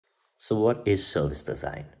So what is service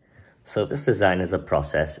design? Service design is a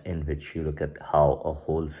process in which you look at how a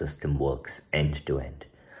whole system works end to end.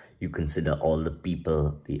 You consider all the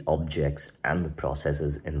people, the objects, and the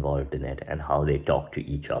processes involved in it and how they talk to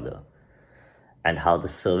each other, and how the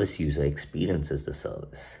service user experiences the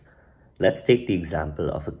service. Let's take the example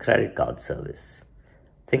of a credit card service.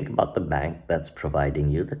 Think about the bank that's providing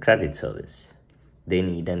you the credit service. They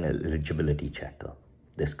need an eligibility checker.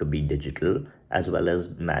 This could be digital as well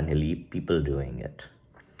as manually people doing it.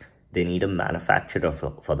 They need a manufacturer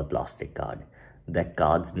for the plastic card. Their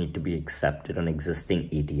cards need to be accepted on existing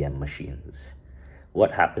ATM machines.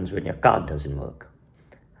 What happens when your card doesn't work?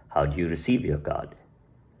 How do you receive your card?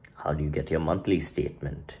 How do you get your monthly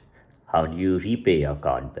statement? How do you repay your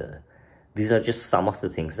card bill? These are just some of the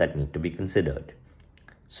things that need to be considered.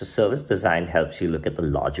 So service design helps you look at the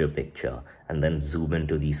larger picture and then zoom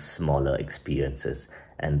into these smaller experiences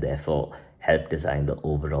and therefore help design the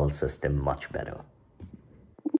overall system much better.